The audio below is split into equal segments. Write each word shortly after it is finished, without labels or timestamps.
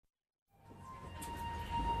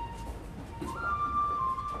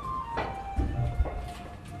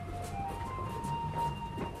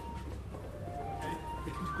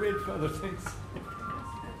Great father, thanks. Nice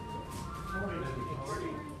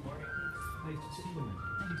to see you, man.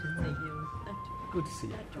 Thank you. Good to see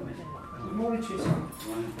you. Good morning, Jason.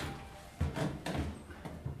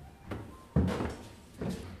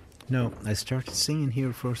 No, I started singing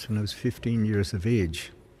here first when I was 15 years of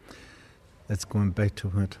age. That's going back to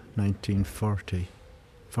what, 1940.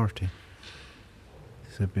 So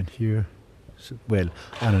I've been here, well,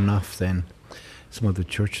 on and off then, some other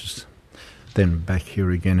churches. Then back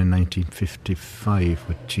here again in 1955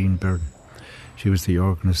 with Jean Byrne. She was the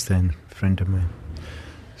organist then, a friend of mine.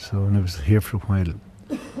 So when I was here for a while,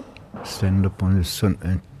 standing up on his son,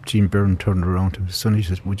 and Jean Byrne turned around to him. His son, he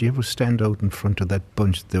says, would you ever stand out in front of that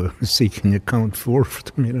bunch that were seeking you count for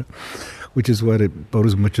them, you know? Which is what about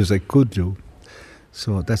as much as I could do.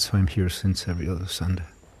 So that's why I'm here since every other Sunday.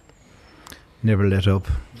 Never let up,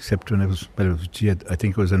 except when I was I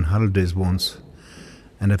think I was on holidays once.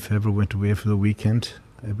 And if I ever went away for the weekend,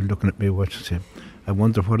 I'd be looking at my watch and saying, I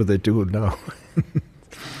wonder what are they doing now?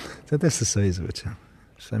 So that's the size of it.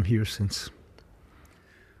 So I'm here since.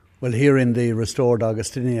 Well, here in the restored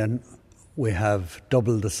Augustinian, we have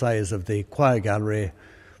double the size of the choir gallery,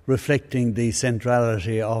 reflecting the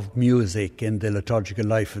centrality of music in the liturgical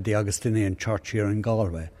life of the Augustinian Church here in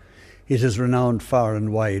Galway. It is renowned far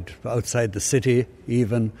and wide, outside the city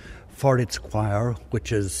even, for its choir,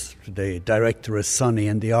 which is, the director is Sonny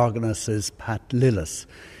and the organist is Pat Lillis.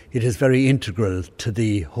 It is very integral to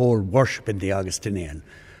the whole worship in the Augustinian.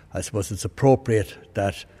 I suppose it's appropriate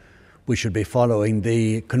that we should be following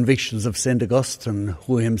the convictions of St. Augustine,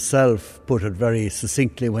 who himself put it very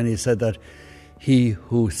succinctly when he said that he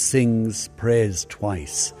who sings prays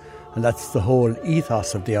twice. And that's the whole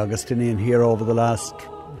ethos of the Augustinian here over the last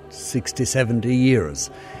 60, 70 years.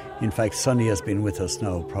 In fact, Sonny has been with us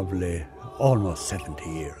now probably almost 70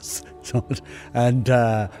 years. And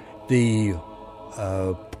the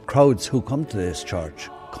crowds who come to this church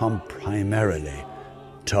come primarily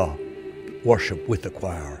to worship with the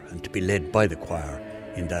choir and to be led by the choir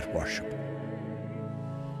in that worship.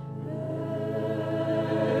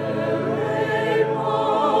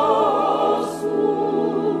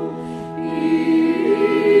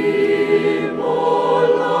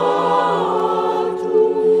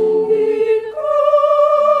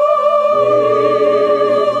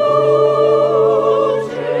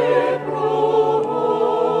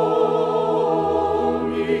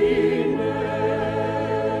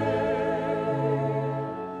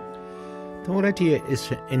 Idea is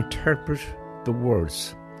to interpret the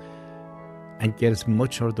words and get as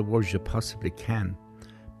much out of the words you possibly can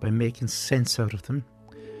by making sense out of them,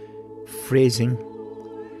 phrasing,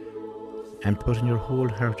 and putting your whole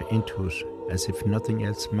heart into it as if nothing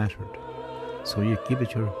else mattered. So you give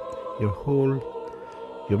it your whole,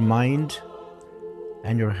 your mind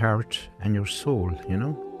and your heart and your soul, you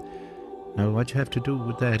know. Now what you have to do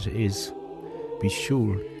with that is be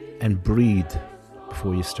sure and breathe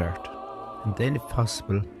before you start. And then, if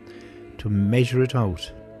possible, to measure it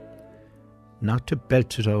out, not to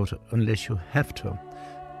belt it out unless you have to.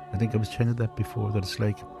 I think I was telling you that before, that it's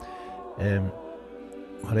like,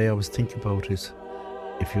 what I always think about is,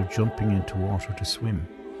 if you're jumping into water to swim,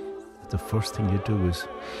 the first thing you do is,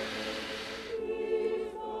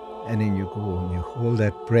 and then you go and you hold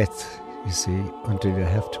that breath, you see, until you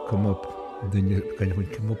have to come up. And then you kind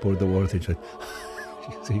of come up out of the water, you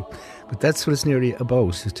see. But that's what it's nearly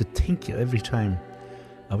about, is to think every time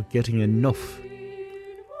of getting enough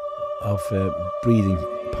of breathing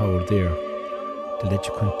power there to let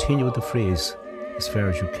you continue the phrase as far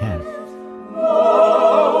as you can.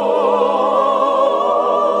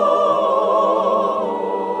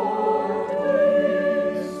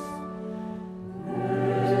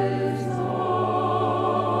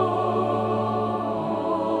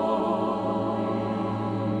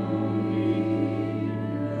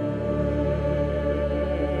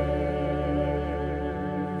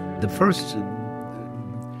 The first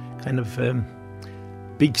kind of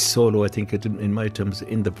big solo, I think, in my time was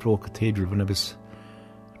in the Pro Cathedral when I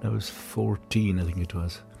was 14, I think it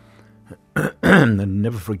was. And I'll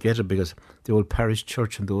never forget it, because the old parish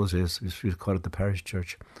church in those days, we call it the parish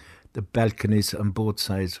church, the balconies on both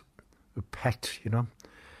sides were packed, you know.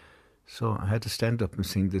 So I had to stand up and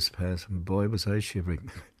sing this pass, and boy was I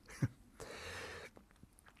shivering.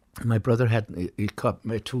 My brother he caught,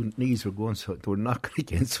 my two knees were going, so they were knocking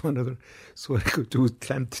against one another. So what I could do was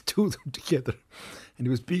clamp the two of them together. And he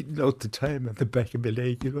was beating out the time at the back of my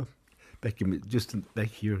leg, you know, just in the back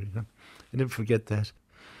here, you know. I never forget that.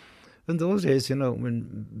 In those days, you know,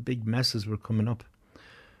 when big masses were coming up,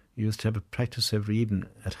 you used to have a practice every evening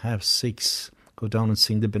at 6:30, go down and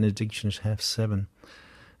sing the benediction at 7:30.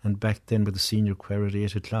 and back then with the senior choir at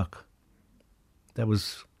 8 o'clock. That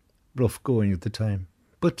was rough going at the time.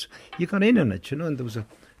 But you got in on it, and there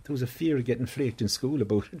was a fear of getting flaked in school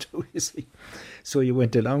about it too, you see. So you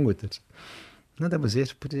went along with it. No, that was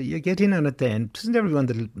it. But you get in on it then. It isn't everyone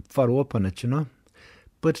that'll follow up on it,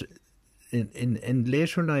 But in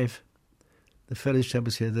later life, the fellows that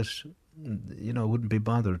was here that, wouldn't be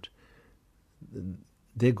bothered,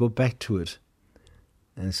 they go back to it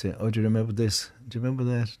and say, oh, do you remember this? Do you remember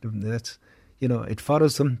that? That's, it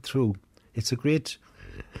follows them through. It's a great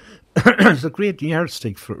it's a great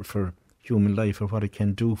yardstick for human life, or what it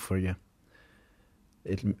can do for you.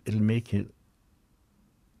 It'll make you,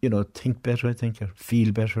 think better, I think, or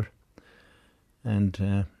feel better,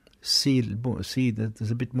 and see that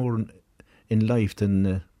there's a bit more in life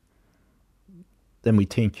than we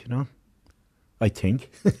think, I think.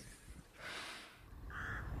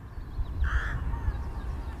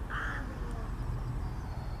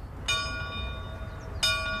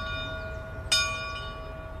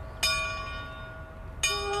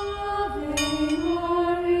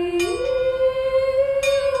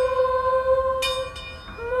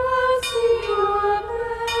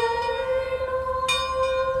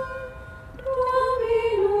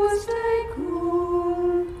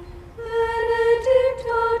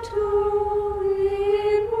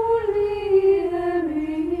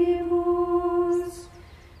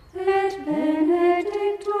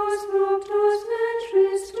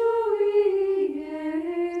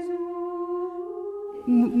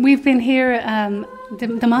 We've been here,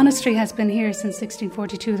 the monastery has been here since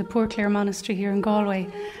 1642, the Poor Clare Monastery here in Galway,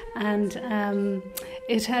 and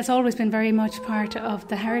it has always been very much part of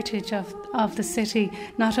the heritage of the city,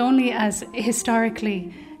 not only as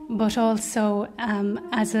historically, but also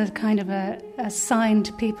as a kind of a sign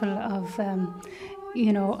to people of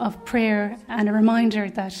prayer, and a reminder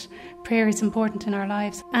that prayer is important in our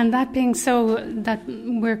lives. And that being so, that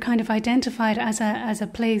we're kind of identified as a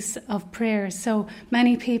place of prayer. So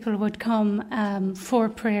many people would come for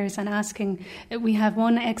prayers and asking. We have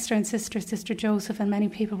one extern sister, Sister Joseph, and many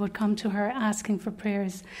people would come to her asking for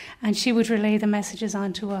prayers, and she would relay the messages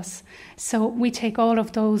on to us. So we take all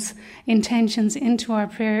of those intentions into our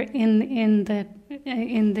prayer in the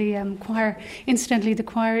choir. Incidentally, the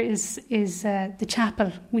choir is the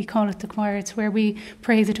chapel. We call it the choir. It's where we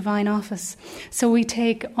pray the divine office. So we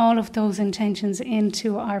take all of those intentions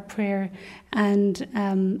into our prayer and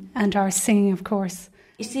our singing, of course.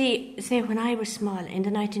 You see, when I was small, in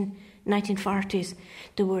the 1940s,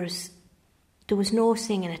 there was no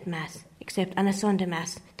singing at Mass, except on a Sunday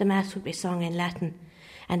Mass. The Mass would be sung in Latin,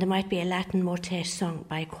 and there might be a Latin motet sung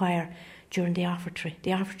by a choir during the offertory.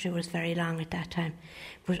 The offertory was very long at that time.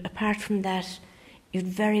 But apart from that, you'd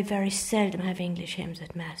very, very seldom have English hymns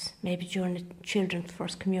at Mass, maybe during the children's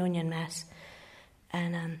First Communion Mass.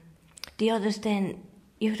 And the others then,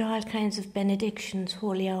 you had all kinds of benedictions,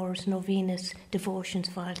 holy hours, novenas, devotions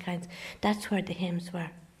of all kinds. That's where the hymns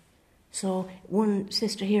were. So one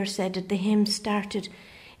sister here said that the hymns started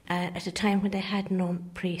at a time when they had no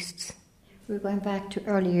priests. We're going back to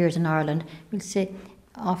early years in Ireland. We'll say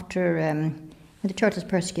after when the church was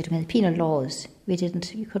persecuted, when the penal laws,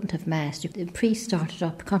 you couldn't have Mass. The priests started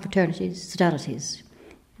up confraternities, sodalities.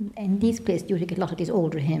 In these places, you would get a lot of these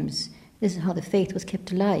older hymns. This is how the faith was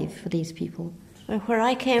kept alive for these people. Where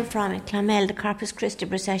I came from, in Clonmel, the Corpus Christi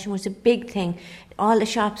procession was a big thing. All the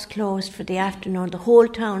shops closed for the afternoon. The whole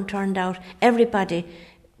town turned out.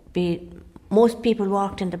 Most people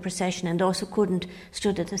walked in the procession, and those who couldn't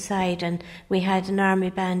stood at the side. And we had an army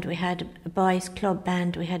band, we had a boys' club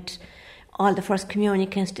band, we had all the First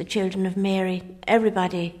Communicants, the Children of Mary.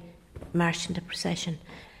 Everybody marched in the procession.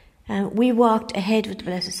 We walked ahead with the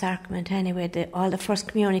Blessed Sacrament anyway, all the First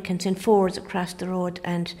Communicants in fours across the road,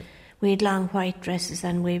 and we had long white dresses,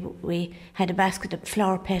 and we had a basket of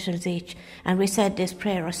flower petals each, and we said this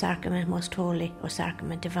prayer, O Sacrament most holy, O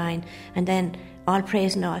Sacrament divine, and then all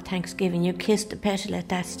praise and all thanksgiving. You kissed the petal at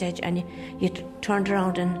that stage, and you turned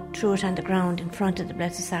around and threw it on the ground in front of the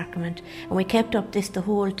Blessed Sacrament. And we kept up this the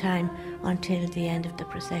whole time until the end of the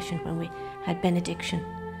procession, when we had benediction.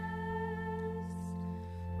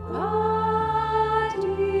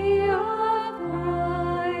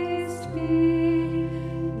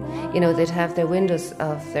 they'd have their windows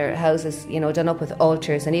of their houses, done up with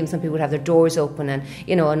altars, and even some people would have their doors open and,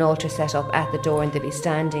 an altar set up at the door, and they'd be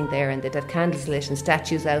standing there, and they'd have candles lit and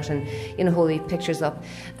statues out and, holy pictures up.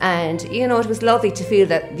 And, it was lovely to feel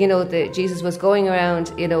that, that Jesus was going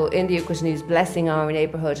around, in the Eucharist, and he was blessing our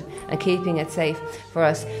neighbourhood and keeping it safe for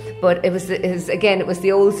us. But it was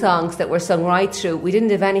the old songs that were sung right through. We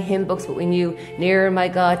didn't have any hymn books, but we knew Nearer My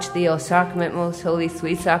God to Thee, O Sacrament most holy,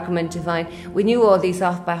 sweet Sacrament divine. We knew all these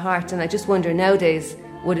off by heart, and I just wonder nowadays,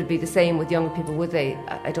 would it be the same with younger people? Would they?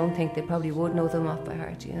 I don't think they probably would know them off by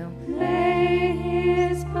heart, May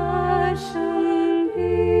his passion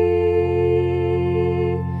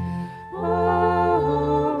be,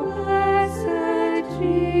 oh blessed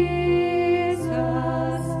Jesus,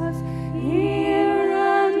 hear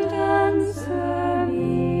and answer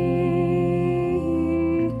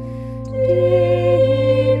me.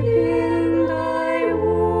 Deep in thy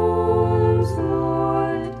wounds,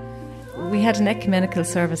 Lord. We had an ecumenical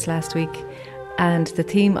service last week, and the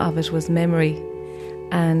theme of it was memory.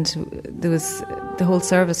 And the whole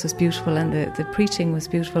service was beautiful, and the preaching was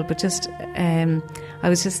beautiful. But I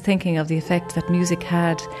was just thinking of the effect that music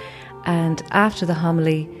had. And after the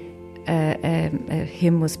homily, a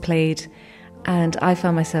hymn was played, and I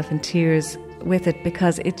found myself in tears with it,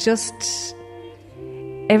 because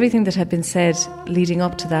everything that had been said leading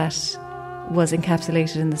up to that was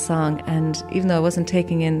encapsulated in the song. And even though I wasn't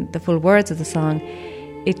taking in the full words of the song,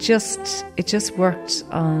 it just worked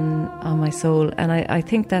on my soul. And I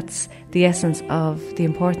think that's the essence of the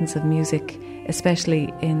importance of music,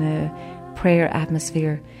 especially in a prayer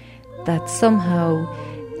atmosphere, that somehow,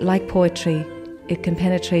 like poetry, it can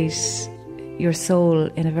penetrate your soul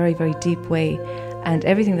in a very, very deep way. And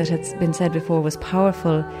everything that had been said before was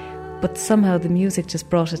powerful, but somehow the music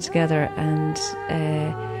just brought it together, and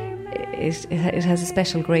it has a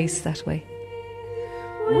special grace that way.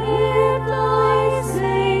 With thy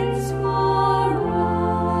saints for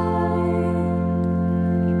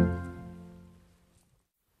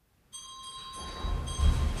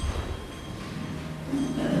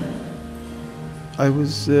I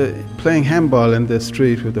was playing handball in the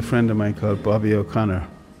street with a friend of mine called Bobby O'Connor,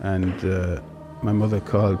 and my mother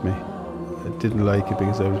called me. I didn't like it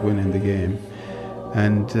because I was winning the game,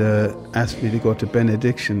 and asked me to go to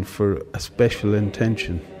benediction for a special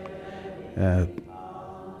intention,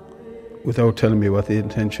 without telling me what the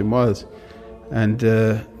intention was. And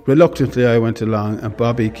reluctantly I went along, and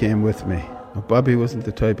Bobby came with me. Now, Bobby wasn't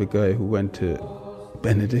the type of guy who went to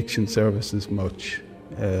benediction services much.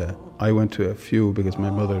 I went to a few because my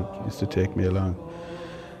mother used to take me along.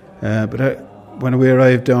 But when we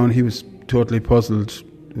arrived down, he was totally puzzled.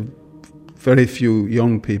 Very few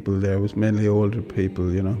young people there. It was mainly older people,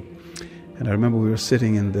 And I remember we were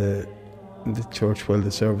sitting in the church while the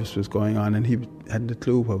service was going on, and he hadn't a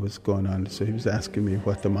clue what was going on. So he was asking me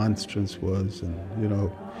what the monstrance was, and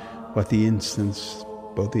about the incense.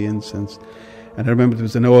 And I remember there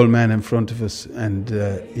was an old man in front of us, and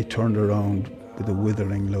he turned around with a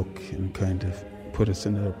withering look and kind of put us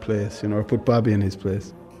in our place, or put Bobby in his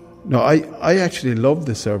place. No, I actually loved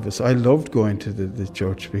the service. I loved going to the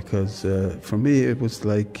church, because for me it was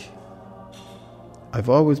like, I've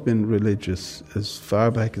always been religious as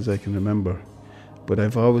far back as I can remember, but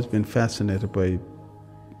I've always been fascinated by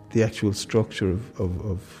the actual structure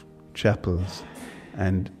of chapels,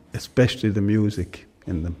 and especially the music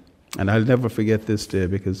in them. And I'll never forget this day,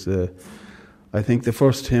 because I think the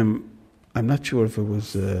first hymn, I'm not sure if it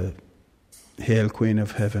was Hail Queen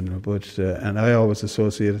of Heaven, but and I always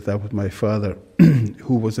associated that with my father,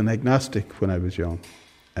 who was an agnostic when I was young,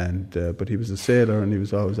 and but he was a sailor, and he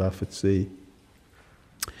was always off at sea.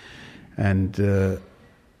 And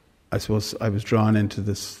I suppose I was drawn into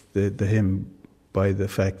the hymn by the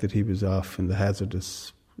fact that he was off in the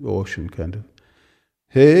hazardous ocean, kind of.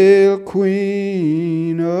 Hail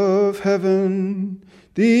Queen of Heaven,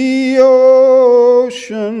 the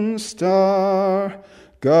ocean star,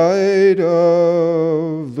 guide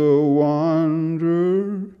of the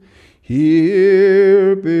wanderer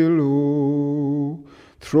here below.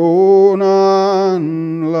 Thrown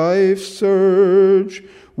on life's surge,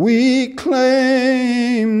 we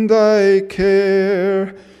claim thy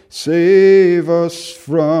care. Save us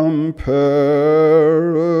from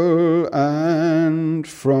peril and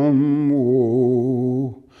from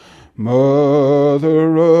woe.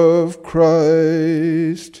 Mother of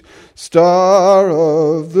Christ, Star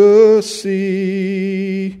of the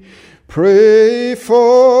sea, pray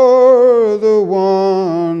for the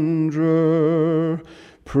wanderer,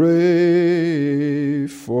 pray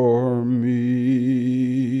for me.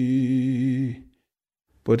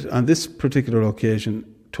 But on this particular occasion,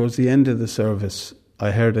 towards the end of the service, I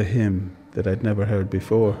heard a hymn that I'd never heard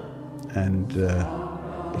before, and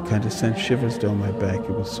it kind of sent shivers down my back. It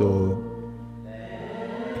was so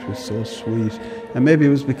sweet. And maybe it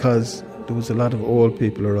was because there was a lot of old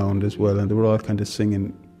people around as well, and they were all kind of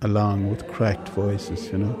singing along with cracked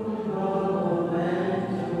voices, you know.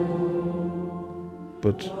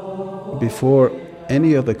 But before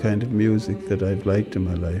any other kind of music that I've liked in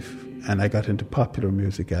my life, and I got into popular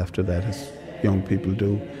music after that, as young people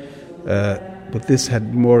do, but this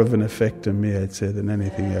had more of an effect on me, I'd say, than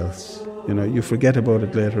anything else. You know, you forget about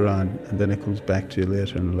it later on, and then it comes back to you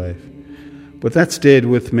later in life. But that stayed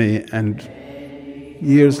with me, and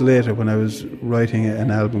years later, when I was writing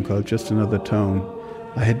an album called Just Another Town,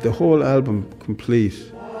 I had the whole album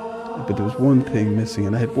complete, but there was one thing missing,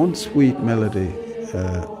 and I had one sweet melody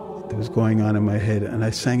that was going on in my head, and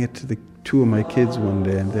I sang it to the two of my kids one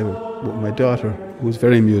day, and my daughter, who was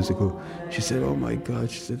very musical, she said, "Oh my God,"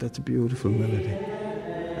 she said, "that's a beautiful melody."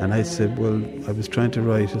 And I said, well, I was trying to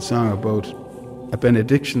write a song about a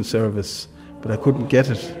benediction service, but I couldn't get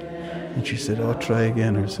it. And she said, "Oh, try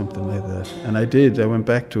again," or something like that. And I did. I went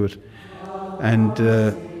back to it and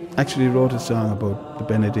actually wrote a song about the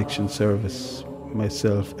benediction service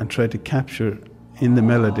myself, and tried to capture in the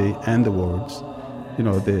melody and the words, you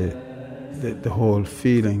know, the whole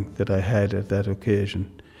feeling that I had at that occasion.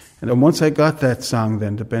 And then once I got that song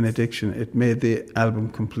then, the benediction, it made the album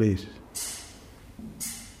complete.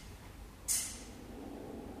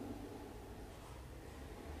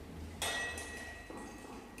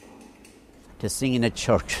 To sing in a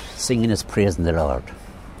church, singing is praising the Lord.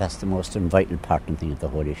 That's the most vital part and thing of the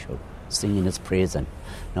Holy Show. Singing is praising.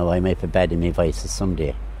 Now, I might be bad in my voices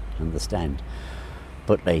someday, you understand?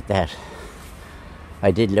 But like that,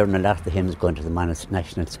 I did learn a lot of the hymns going to the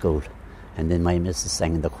National School. And then my missus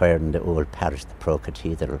sang in the choir in the old parish, the Pro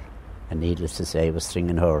Cathedral. And needless to say, I was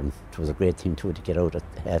stringing her, and it was a great thing too to get out at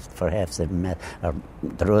half 7 or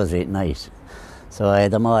the rosary at night. So I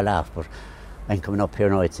had them all off, but I'm coming up here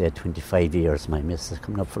now, I'd say 25 years. My missus is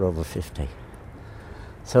coming up for over 50.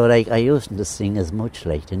 So like, I used to sing as much,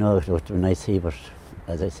 like, you know, when I see, but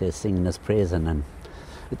as I say, singing is praising, and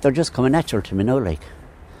they're just coming natural to me now, like,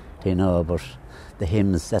 you know. But the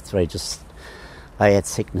hymns, that's where I had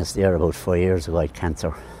sickness there about 4 years ago. I had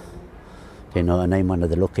cancer, you know, and I'm one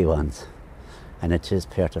of the lucky ones, and it is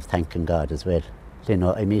part of thanking God as well. You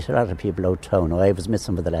know, I meet a lot of people out town. I was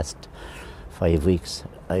missing for the last 5 weeks.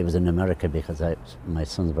 I was in America because my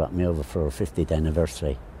sons brought me over for our 50th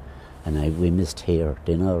anniversary, and we missed here,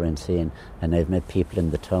 do you know what I'm saying? And I've met people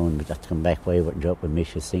in the town that come back, why weren't you up with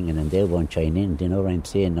Misha singing, and they won't join in, do you know what I'm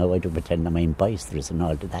saying? Now I do pretend I'm in boisterous and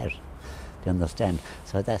all of that, do you understand?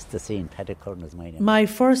 So that's the scene. Paddy Curran is my name. My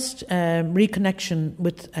first reconnection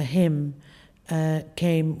with a hymn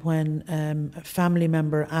came when a family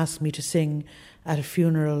member asked me to sing at a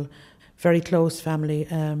funeral, very close family,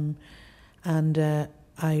 and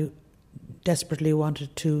I desperately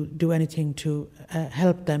wanted to do anything to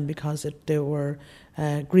help them because they were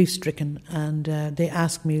grief-stricken, and they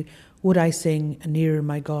asked me, would I sing "Nearer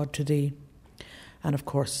My God to Thee?" And of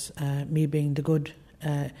course, me being the good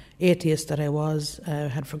atheist that I was,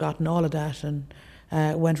 had forgotten all of that, and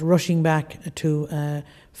went rushing back to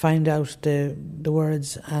find out the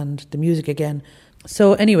words and the music again.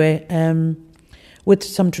 So anyway, with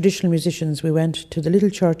some traditional musicians, we went to the little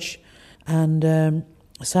church, and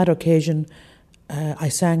a sad occasion, I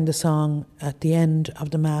sang the song at the end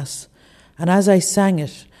of the Mass. And as I sang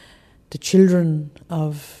it, the children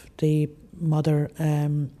of the mother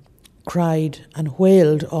cried and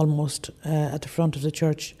wailed almost at the front of the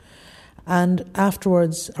church. And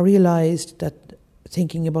afterwards, I realised that,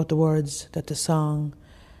 thinking about the words, that the song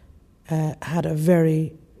had a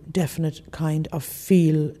very definite kind of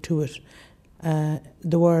feel to it.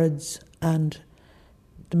 The words and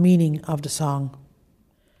the meaning of the song.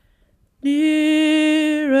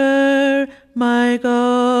 Nearer, my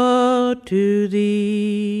God, to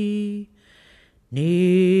Thee,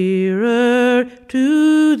 nearer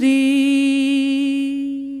to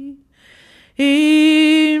Thee,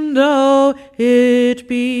 e'en though it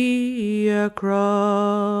be a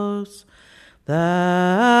cross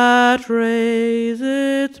that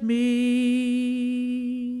raiseth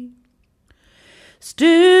me,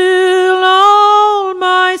 still all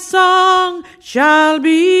my song shall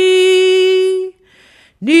be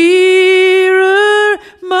nearer,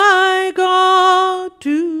 my God,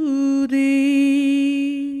 to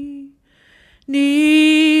Thee,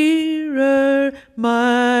 nearer,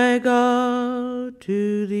 my God,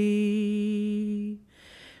 to Thee,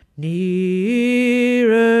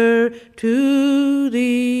 nearer to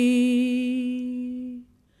Thee.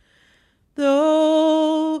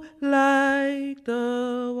 Though like the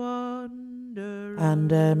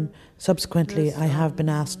and subsequently I have been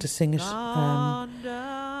asked to sing it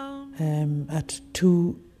at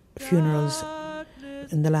 2 funerals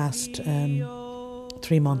in the last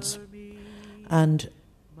 3 months, and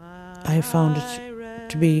I have found it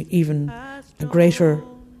to be even a greater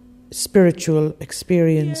spiritual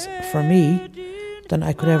experience for me than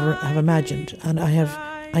I could ever have imagined. And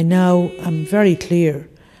I now am very clear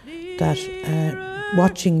that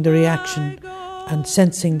watching the reaction and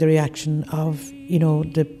sensing the reaction of,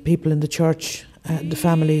 the people in the church, the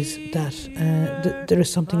families, that there is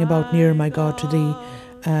something about near my God to thee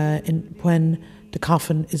when the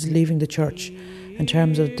coffin is leaving the church in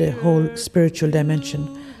terms of the whole spiritual dimension.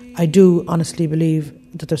 I do honestly believe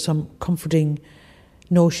that there's some comforting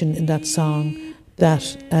notion in that song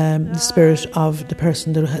that the spirit of the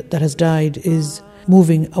person that has died is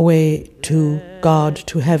moving away to God,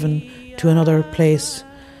 to heaven, to another place,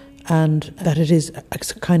 and that it is a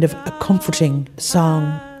kind of a comforting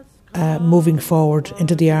song moving forward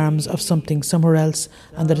into the arms of something somewhere else,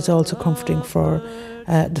 and that it's also comforting for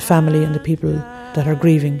the family and the people that are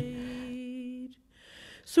grieving.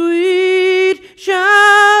 Sweet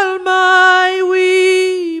shall my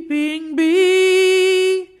weeping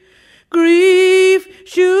be, grief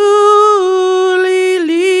surely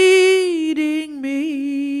leading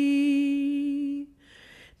me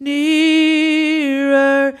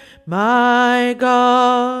nearer, my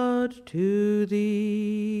God, to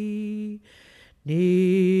thee,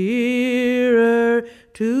 nearer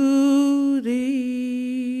to thee.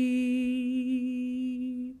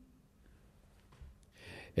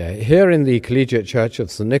 Here in the Collegiate Church of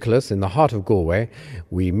St Nicholas in the heart of Galway,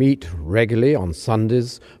 we meet regularly on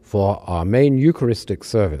Sundays for our main Eucharistic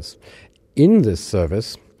service. In this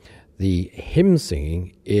service, the hymn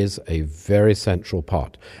singing is a very central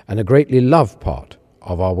part and a greatly loved part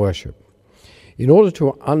of our worship. In order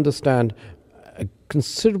to understand a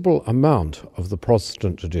considerable amount of the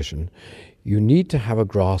Protestant tradition, you need to have a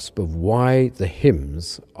grasp of why the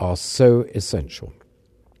hymns are so essential.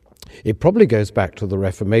 It probably goes back to the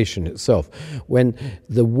Reformation itself, when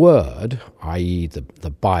the Word, i.e.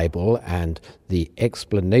 the Bible and the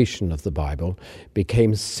explanation of the Bible,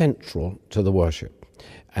 became central to the worship.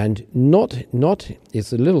 And not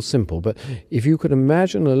it's a little simple, but if you could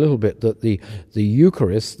imagine a little bit that the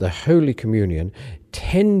Eucharist, the Holy Communion,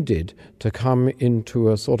 tended to come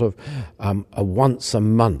into a sort of a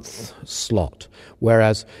once-a-month slot,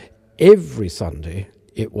 whereas every Sunday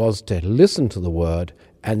it was to listen to the Word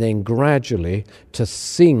and then gradually to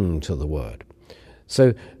sing to the Word.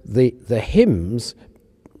 So the hymns,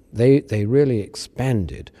 they really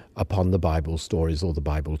expanded upon the Bible stories or the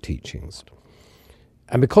Bible teachings.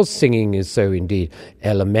 And because singing is so indeed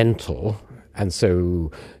elemental and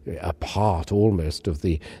so a part almost of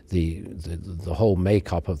the whole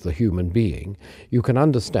makeup of the human being, you can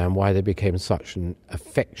understand why they became such an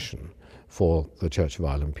affection for the Church of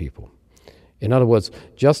Ireland people. In other words,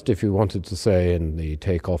 just if you wanted to say in the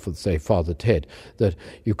takeoff of, say, Father Ted, that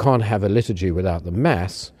you can't have a liturgy without the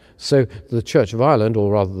Mass, so the Church of Ireland,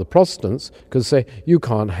 or rather the Protestants, could say you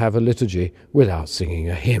can't have a liturgy without singing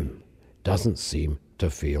a hymn. Doesn't seem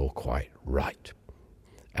to feel quite right.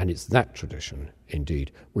 And it's that tradition,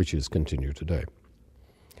 indeed, which is continued today.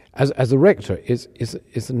 As a rector,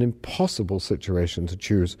 it's an impossible situation to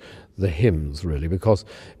choose the hymns, really, because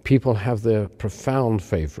people have their profound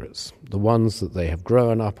favourites, the ones that they have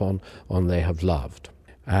grown up on they have loved.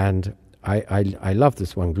 And I love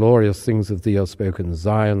this one, Glorious Things of Thee are Spoken,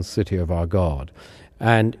 Zion, City of Our God.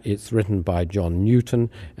 And it's written by John Newton,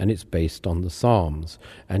 and it's based on the Psalms.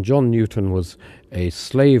 And John Newton was a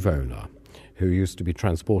slave owner who used to be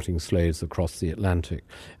transporting slaves across the Atlantic.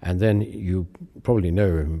 And then you probably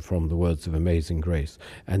know him from the words of Amazing Grace.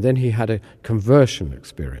 And then he had a conversion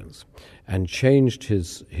experience and changed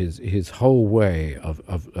his whole way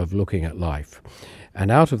of looking at life.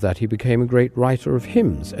 And out of that he became a great writer of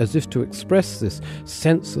hymns, as if to express this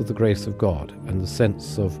sense of the grace of God and the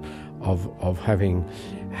sense of having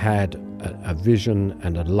had a vision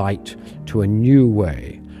and a light to a new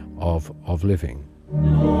way of living.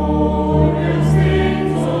 Glorious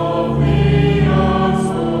things of thee are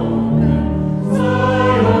spoken,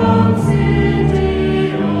 Zion,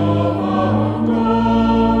 city of our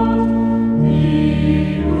God.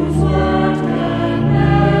 He whose word can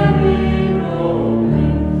never be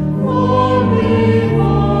broken, formed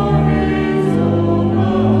before his own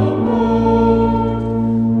abode.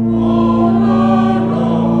 On the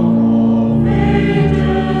rock of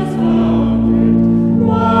ages founded,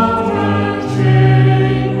 what can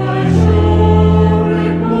change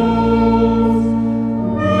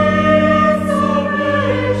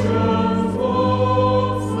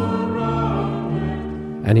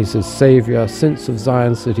says, Saviour, since of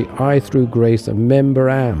Zion city, I through grace a member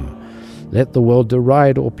am. Let the world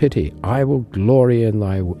deride or pity, I will glory in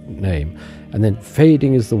thy name. And then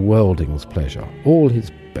fading is the worldling's pleasure, all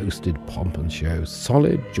his boasted pomp and show,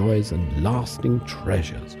 solid joys and lasting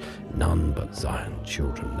treasures, none but Zion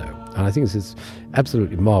children know. And I think this is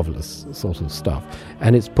absolutely marvellous sort of stuff.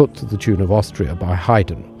 And it's put to the tune of Austria by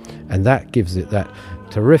Haydn, and that gives it that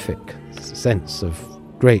terrific sense of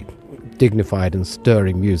great, dignified and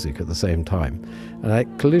stirring music at the same time. And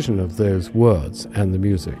that collision of those words and the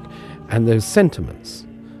music and those sentiments,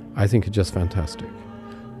 I think, are just fantastic.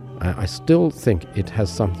 I still think it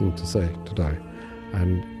has something to say today.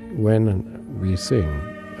 And when we sing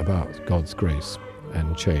about God's grace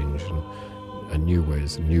and change and new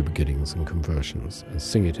ways and new beginnings and conversions, and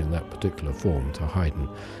sing it in that particular form to Haydn,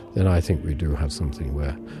 then I think we do have something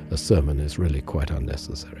where a sermon is really quite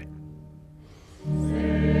unnecessary.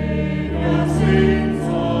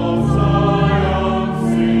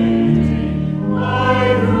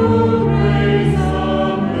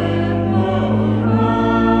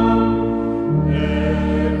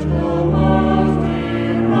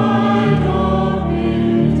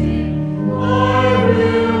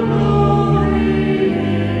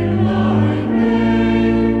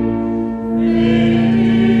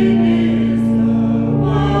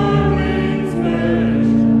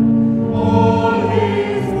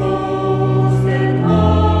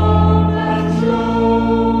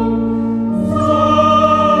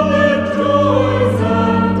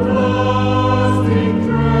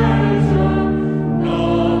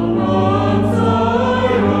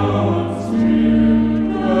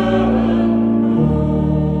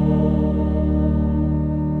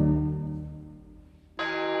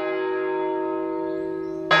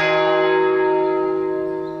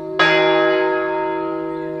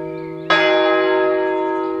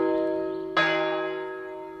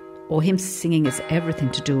 Hymn singing is everything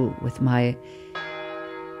to do with my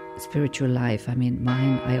spiritual life. I mean,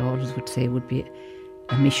 mine, I always would say, would be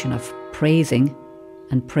a mission of praising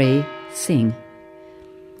and pray, sing.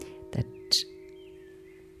 That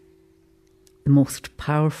the most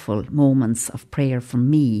powerful moments of prayer for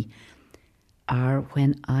me are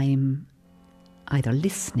when I'm either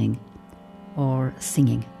listening or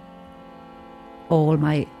singing. All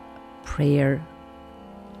my prayer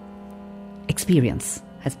experience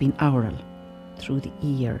has been oral, through the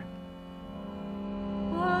ear.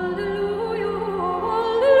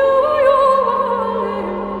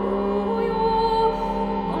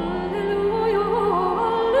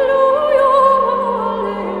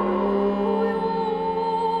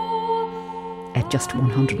 At just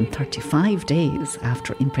 135 days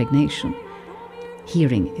after impregnation,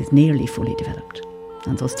 hearing is nearly fully developed.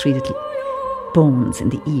 And those three little bones in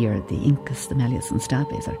the ear, the incus, the malleus and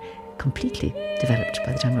stapes, are completely developed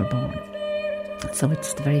by the time we're born. So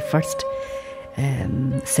it's the very first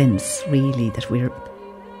sense, really, that we're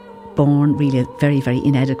born really very, very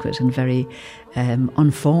inadequate and very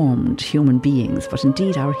unformed human beings. But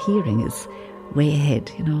indeed our hearing is way ahead,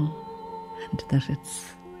 you know, and that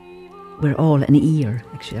we're all an ear,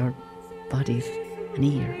 actually, our body's an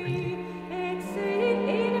ear, really.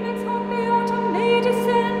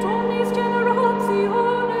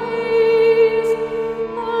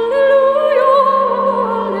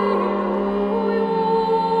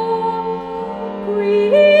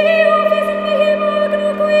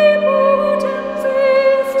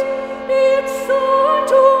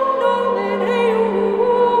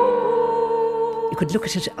 Could look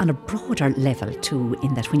at it on a broader level too,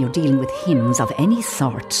 in that when you're dealing with hymns of any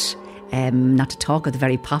sort, not to talk of the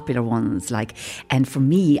very popular ones, and for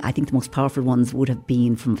me, I think the most powerful ones would have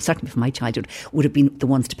been, certainly from my childhood, would have been the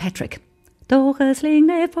ones to Patrick. I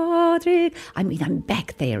mean, I'm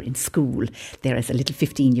back there in school, there as a little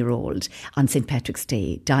 15-year-old on St. Patrick's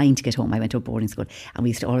Day, dying to get home. I went to a boarding school, and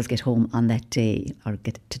we used to always get home on that day, or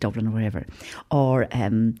get to Dublin or wherever. Or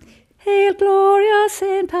Hail Gloria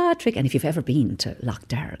St. Patrick. And if you've ever been to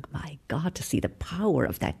Lochdarg, my God, to see the power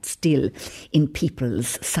of that still in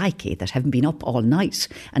people's psyche that haven't been up all night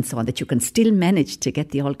and so on, that you can still manage to get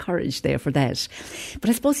the all courage there for that. But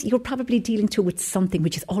I suppose you're probably dealing too with something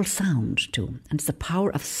which is all sound too. And it's the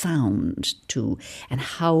power of sound too, and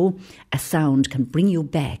how a sound can bring you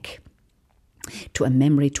back to a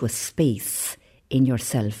memory, to a space in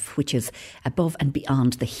yourself, which is above and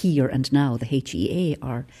beyond the here and now, the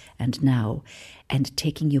HEAR and now, and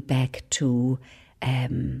taking you back to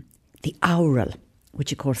the aural,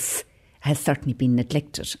 which of course has certainly been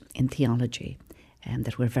neglected in theology,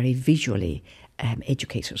 that we're very visually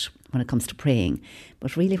educated when it comes to praying.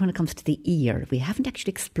 But really when it comes to the ear, we haven't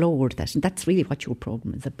actually explored that. And that's really what your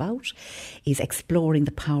programme is about, is exploring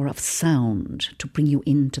the power of sound to bring you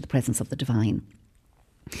into the presence of the divine.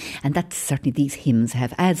 And that's certainly these hymns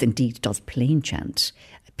have, as indeed does plain chant.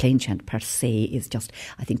 Plain chant per se is just,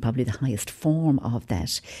 I think, probably the highest form of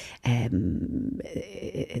that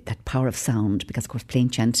power of sound, because of course plain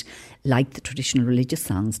chant, like the traditional religious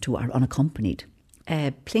songs too, are unaccompanied.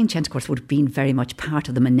 Plain chant, of course, would have been very much part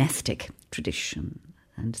of the monastic tradition.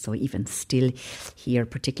 And so even still here,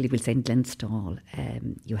 particularly we'll say in Glenstall,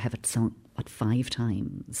 you have it sung 5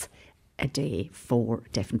 times a day, 4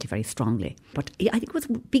 definitely very strongly. But I think it was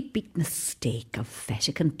a big mistake of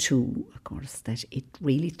Vatican II, of course, that it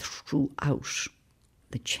really threw out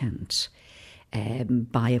the chant.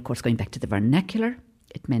 By, of course, going back to the vernacular,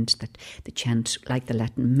 it meant that the chant, like the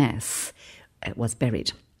Latin Mass, was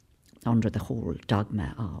buried under the whole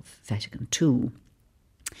dogma of Vatican II,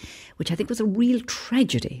 which I think was a real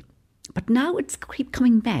tragedy. But now it's keep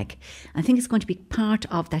coming back. I think it's going to be part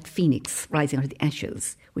of that phoenix rising out of the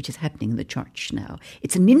ashes, which is happening in the church now.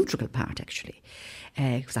 It's an integral part, actually,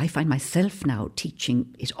 because I find myself now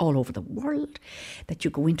teaching it all over the world, that you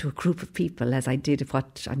go into a group of people, as I did,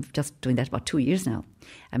 I'm just doing that about 2 years now.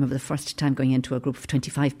 I remember the first time going into a group of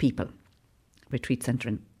 25 people, retreat centre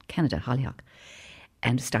in Canada, Hollyhock,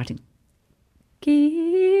 and starting,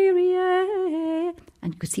 Kyrie,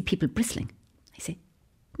 and you could see people bristling. I say,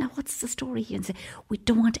 now what's the story here? And say, we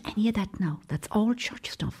don't want any of that now. That's all church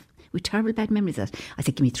stuff. With terrible bad memories of that. I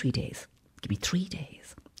said, give me 3 days. Give me 3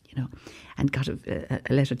 days, and got a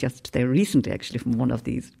letter just there recently, actually, from one of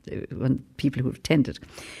these people who attended.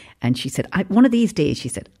 And she said, one of these days, she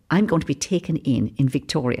said, I'm going to be taken in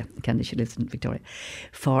Victoria. Canada, she lives in Victoria,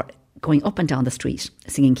 for going up and down the street,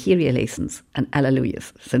 singing Kyrie eleisons and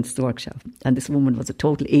Alleluias since the workshop. And this woman was a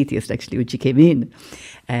total atheist, actually, when she came in.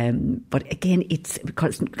 But again, it's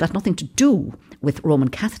got nothing to do with Roman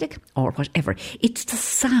Catholic or whatever. It's the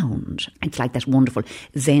sound. It's like that wonderful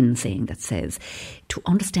Zen saying that says, to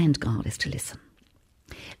understand God is to listen.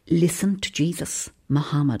 Listen to Jesus,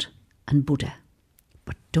 Muhammad and Buddha,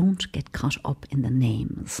 but don't get caught up in the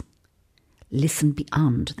names. Listen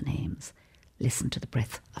beyond the names. Listen to the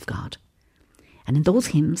breath of God. And in those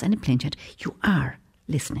hymns and in plain chant, you are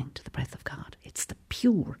listening to the breath of God. It's the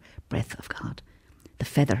pure breath of God. The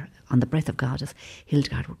feather on the breath of God, as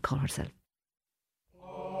Hildegard would call herself.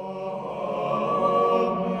 Amen.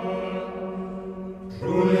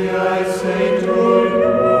 Truly I say to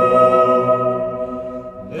you,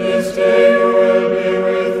 this day you will be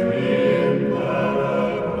with me in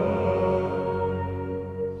paradise.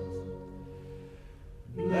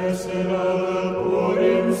 Blessed are the poor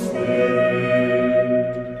in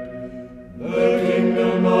spirit, the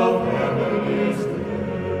kingdom of heaven is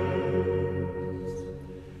theirs.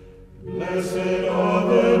 Blessed are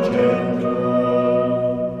the gentle,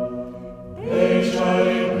 they shall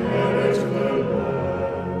inherit the land.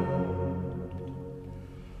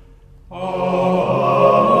 Amen.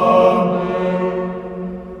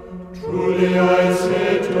 Truly I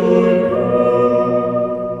say to you,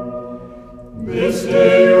 this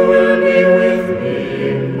day you will be with me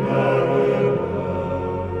in paradise.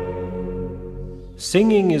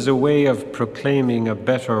 Singing is a way of proclaiming a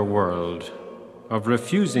better world, of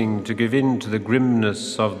refusing to give in to the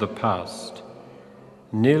grimness of the past.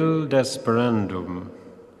 Nil desperandum.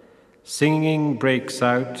 Singing breaks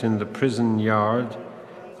out in the prison yard,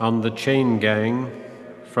 on the chain gang,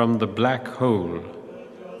 from the black hole,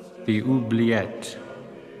 the oubliette.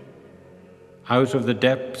 Out of the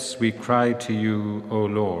depths we cry to you, O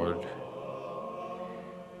Lord.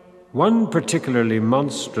 One particularly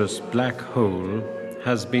monstrous black hole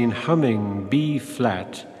has been humming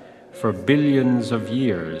B-flat for billions of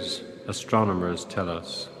years, astronomers tell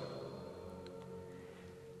us.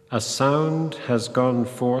 A sound has gone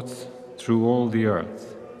forth through all the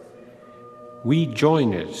earth. We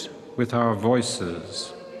join it with our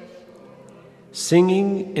voices.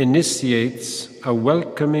 Singing initiates a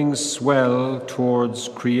welcoming swell towards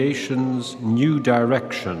creation's new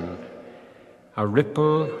direction, a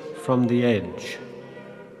ripple from the edge.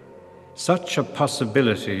 Such a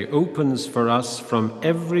possibility opens for us from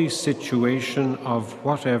every situation of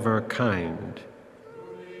whatever kind.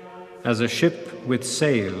 As a ship with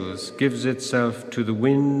sails gives itself to the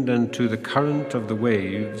wind and to the current of the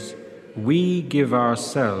waves, we give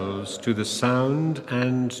ourselves to the sound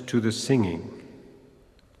and to the singing.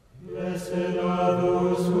 Blessed are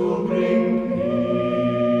those who bring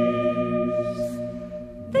peace.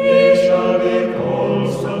 They shall be called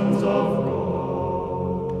sons of God.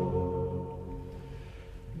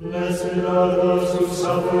 Blessed Blessed are those who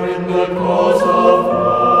suffer in the cause of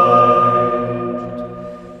Christ.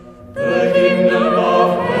 The kingdom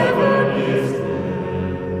of heaven is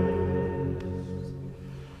theirs.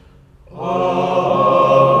 Amen.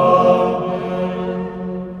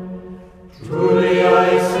 Truly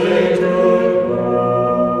I say to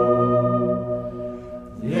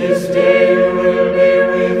you, this day you will be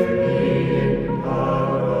with me in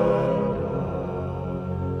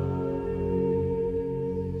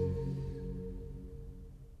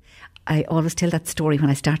I always tell that story when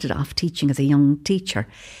I started off teaching as a young teacher.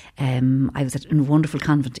 I was in a wonderful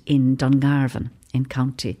convent in Dungarvan in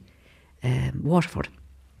County Waterford,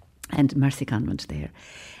 and Mercy Convent there.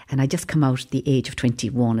 And I just come out at the age of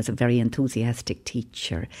 21 as a very enthusiastic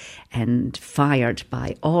teacher and fired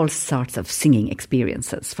by all sorts of singing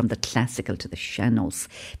experiences, from the classical to the sean-nós.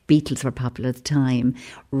 Beatles were popular at the time,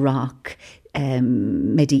 rock,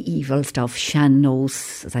 medieval stuff,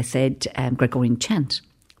 sean-nós, as I said, Gregorian chant,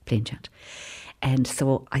 plain chant. And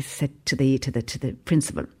so I said to the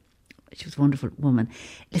principal, she was a wonderful woman,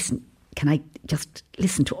 listen, can I just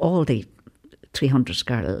listen to all the 300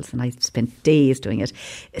 girls? And I spent days doing it,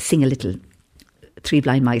 sing a little Three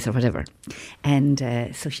Blind Mice or whatever. And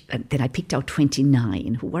then I picked out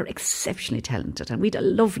 29 who were exceptionally talented, and we had a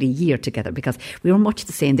lovely year together because we were much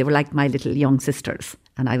the same. They were like my little young sisters,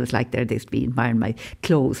 and I was like there. They used to be admiring my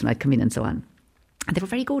clothes, and I'd come in and so on. And they were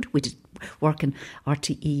very good. We did work in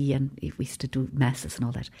RTE, and we used to do masses and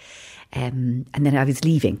all that. And then I was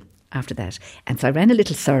leaving after that. And so I ran a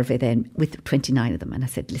little survey then with 29 of them, and I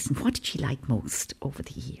said, listen, what did you like most over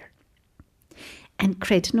the year? And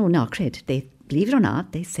cred, they, believe it or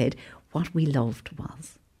not, they said what we loved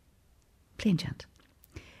was plain chant.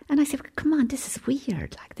 And I said, well, come on, this is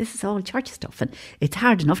weird, like this is all church stuff, and it's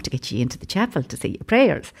hard enough to get you into the chapel to say your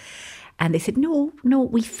prayers. And they said, no,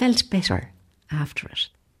 we felt better after it.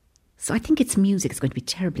 So I think its music is going to be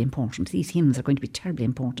terribly important. These hymns are going to be terribly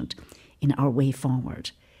important in our way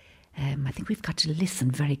forward. I think we've got to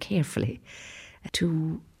listen very carefully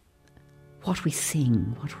to what we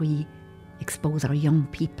sing, what we expose our young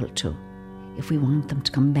people to, if we want them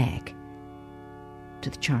to come back to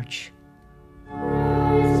the church.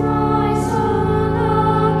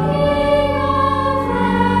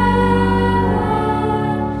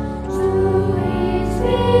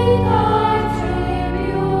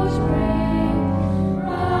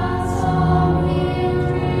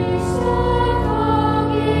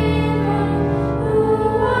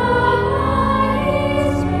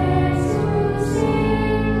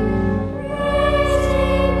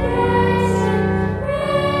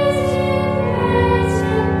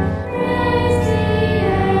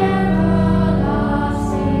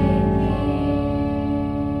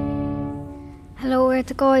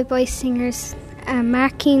 The Galway Boys Singers.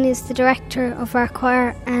 Mark Keane is the director of our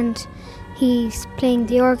choir, and he's playing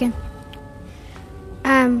the organ.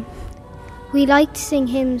 We like to sing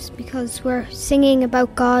hymns because we're singing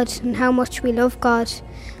about God and how much we love God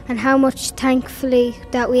and how much thankfully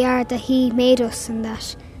that we are that He made us and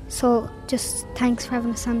that. So just thanks for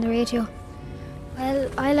having us on the radio. Well,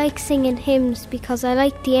 I like singing hymns because I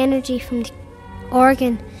like the energy from the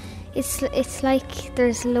organ. It's like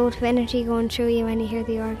there's a load of energy going through you when you hear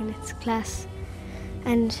the organ. It's class.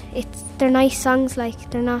 And they're nice songs, like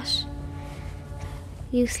they're not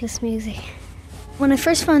useless music. When I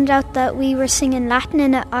first found out that we were singing Latin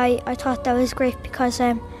in it, I thought that was great because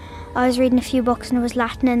I was reading a few books and there was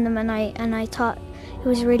Latin in them, and I thought it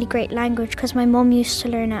was a really great language because my mum used to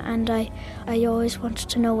learn it, and I always wanted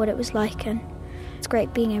to know what it was like, and it's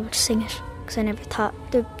great being able to sing it. Because I never thought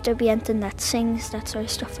there'd be anything that sings that sort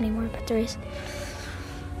of stuff anymore, but there is.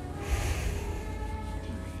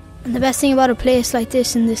 And the best thing about a place like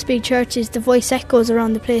this in this big church is the voice echoes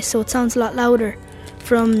around the place, so it sounds a lot louder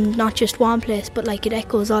from not just one place, but like it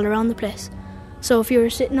echoes all around the place. So if you were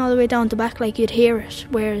sitting all the way down the back, like you'd hear it,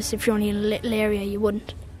 whereas if you're only in a little area, you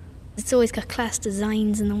wouldn't. It's always got class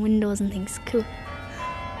designs in the windows and things. Cool.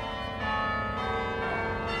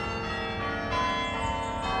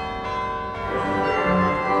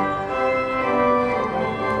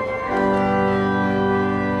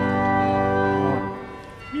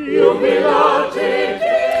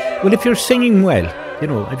 Well, if you're singing well,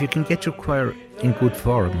 if you can get your choir in good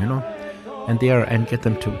form, and get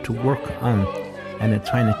them to work on and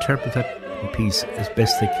try and interpret that piece as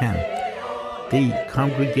best they can, the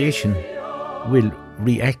congregation will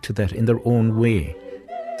react to that in their own way.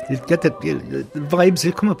 You'll get the vibes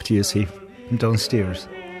will come up to you, see, from downstairs,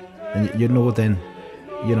 and then,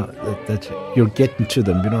 that you're getting to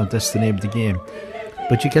them. That's the name of the game.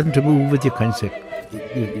 But you get them to move with you, kind of say.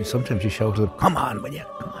 Sometimes you shout to them, "Come on, will you?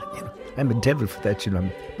 Come on!" I'm a devil for that, you know.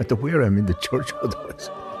 But where I'm in the church otherwise.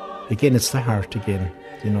 Again, it's the heart again,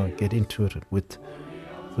 you know, get into it with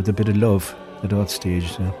a bit of love at all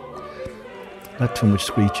stages, you know. Not too much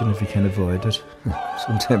screeching if you can avoid it.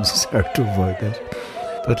 Sometimes it's hard to avoid that.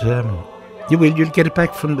 But you'll get it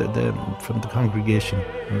back from the congregation,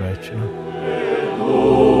 all right, you know.